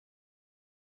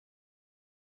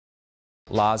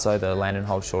LASO, the land and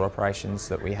hold short operations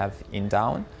that we have in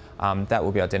Darwin, that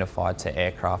will be identified to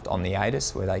aircraft on the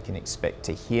ATIS where they can expect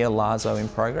to hear LASO in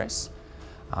progress.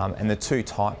 And the two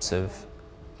types of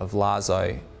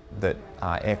LASO that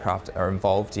aircraft are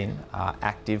involved in are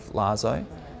active LASO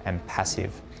and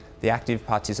passive. The active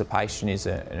participation is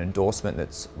an endorsement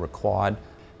that's required,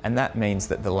 and that means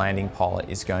that the landing pilot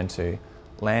is going to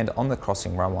land on the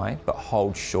crossing runway but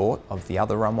hold short of the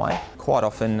other runway. Quite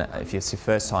often, if it's your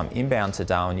first time inbound to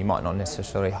Darwin, you might not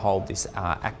necessarily hold this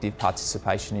active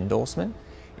participation endorsement,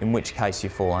 in which case you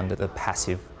fall under the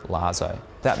passive LASO.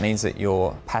 That means that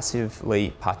you're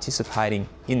passively participating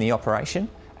in the operation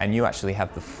and you actually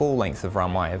have the full length of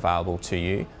runway available to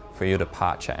you for your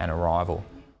departure and arrival.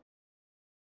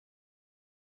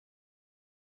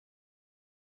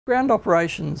 Ground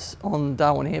operations on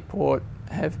Darwin Airport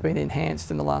have been enhanced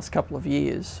in the last couple of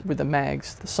years with the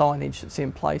mags, the signage that's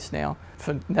in place now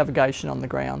for navigation on the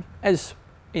ground. As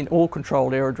in all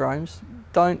controlled aerodromes,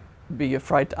 don't be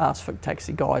afraid to ask for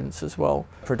taxi guidance as well.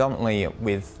 Predominantly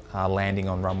with landing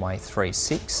on runway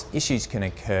 36, issues can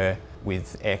occur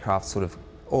with aircraft sort of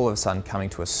all of a sudden coming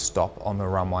to a stop on the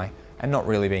runway and not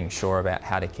really being sure about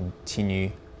how to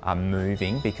continue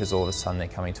moving because all of a sudden they're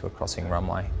coming to a crossing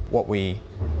runway. What we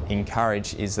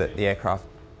encourage is that the aircraft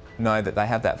know that they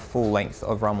have that full length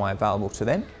of runway available to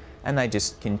them and they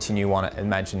just continue on it.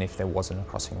 Imagine if there wasn't a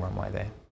crossing runway there.